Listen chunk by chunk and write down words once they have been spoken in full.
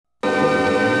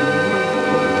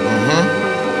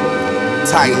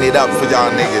tighten it up for y'all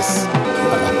niggas.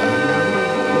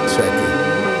 Check it.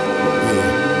 Yeah.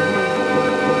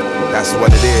 That's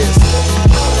what it is.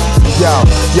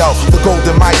 Yo, the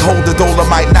golden mic holder,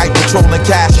 Dolomite night patrolling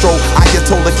Castro.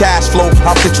 Ayatollah cash flow,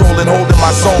 I'm controlling, holding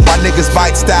my zone. My niggas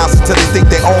bite styles until they think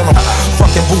they own them.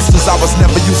 Fucking boosters, I was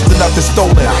never used to nothing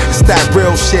stolen. It's that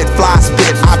real shit, fly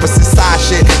spit, opposite side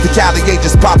shit. The Cali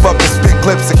agents pop up and spin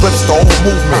clips and clips the whole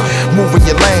movement. Moving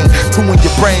your lane, tuning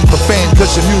your brain for fame,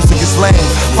 cause your music is lame.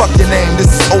 Fuck your name,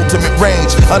 this is ultimate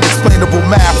range. Unexplainable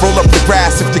math, roll up the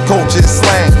grass if your culture is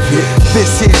slang. This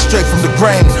here straight from the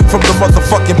grain, from the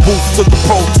motherfucking booth to the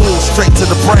Pro Tools, straight to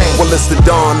the brain. Well, it's the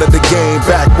dawn of the game,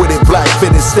 back with it, black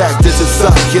fitted stack, digits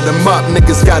up, hit 'em up,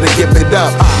 niggas gotta give it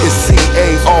up. It's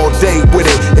CA all day with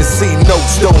it, and C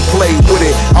notes, don't play with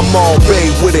it. I'm all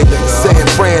bay with it, San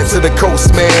Fran to the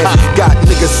coast, man. Got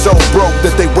niggas so broke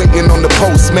that they waiting on the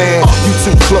post, man. You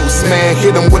too close, man,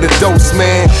 hit 'em with a dose,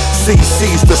 man.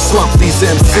 CC's to slump these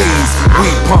MCs, we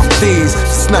pump these,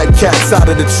 snipe cats out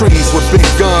of the trees with big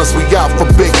guns, we out for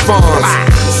big funds.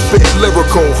 Spit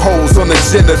lyrical, hoes on the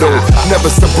genital, never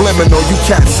subliminal, you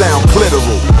cats sound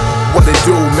clitoral. What it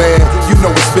do, man? You know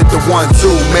we spit the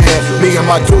 1-2, man. Me and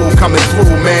my dude coming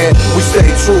through, man. We stay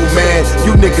true, man.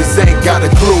 You niggas ain't got a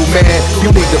clue, man.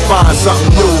 You need to find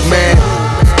something new, man.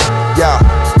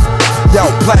 Yo,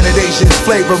 Planet Asia's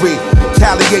flavory.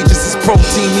 Cali agents is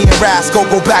protein, me and Rasco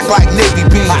go back like Navy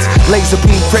beans. Laser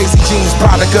beam, crazy jeans,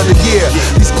 product of the year.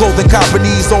 These clothing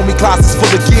companies own me closets full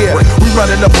of gear. We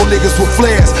running up on niggas with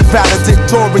flares,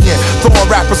 valedictorian, throwing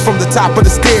rappers from the top of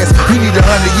the stairs. We need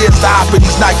 100 years to hop in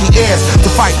these Nike Airs. To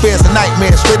fight fears and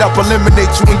nightmares, straight up eliminate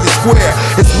you in your square.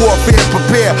 It's warfare,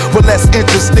 prepare, with less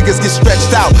interest. Niggas get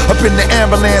stretched out, up in the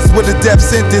ambulance with a death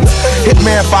sentence.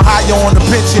 Hitman for hire on the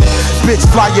pension. Bitch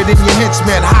flyer than your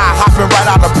henchman, high hopping right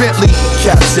out of Bentley.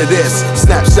 Capture this,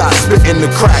 snapshot spitting the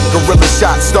crack, gorilla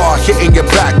shot start hitting your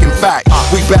back. In fact,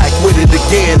 we back with it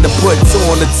again to put 2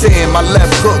 on the 10. My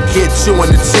left hook hit you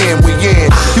in the chin, we in.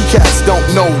 You cats don't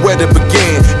know where to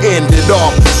begin. End it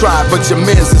off, try but your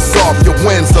men's is soft, your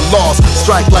wins are lost.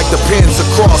 Strike like the pins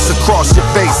across your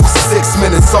face. 6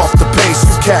 minutes off the pace,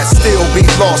 you cats still be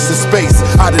lost in space,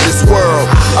 out of this world.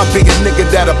 I be a nigga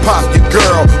that'll pop your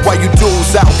girl, while you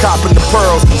dudes out copping the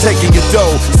pearls, taking your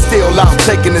dough, still out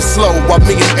taking it slow. While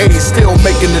me and A still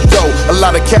making the dough. A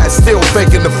lot of cats still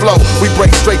faking the flow. We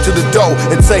break straight to the dough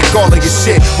and take all of your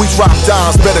shit. We drop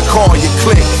dimes, better call your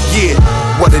click. Yeah,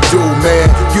 what it do, man?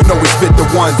 You know we spit the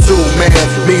 1-2, man.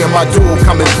 Me and my dude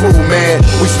coming through, man.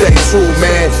 We stay true,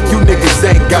 man. You niggas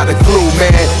ain't got a clue,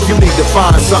 man. You need to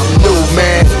find something new,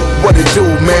 man. What it do,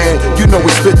 man? You know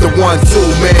we spit the 1-2,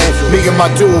 man. Me and my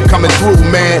dude coming through,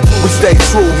 man. We stay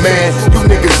true, man. You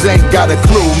niggas ain't got a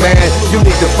clue, man. You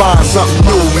need to find something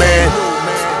new, man.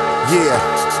 Yeah.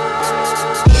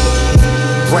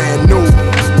 Brand new.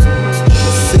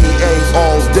 CA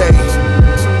all day.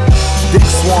 Dick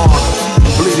Swan,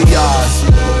 Bleedy Eyes,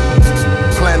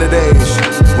 Planet Age,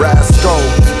 Rasco,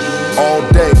 all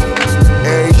day,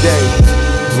 every day,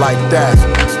 like that.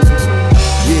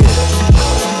 Yeah.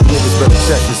 Niggas better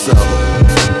check yourself.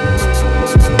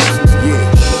 Yeah.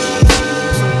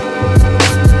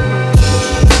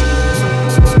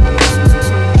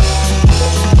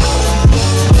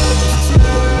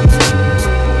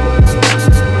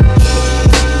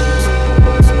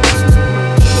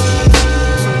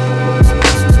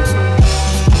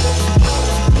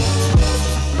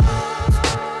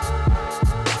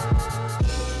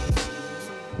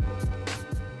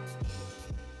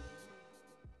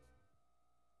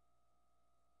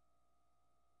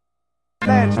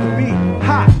 That's the beat.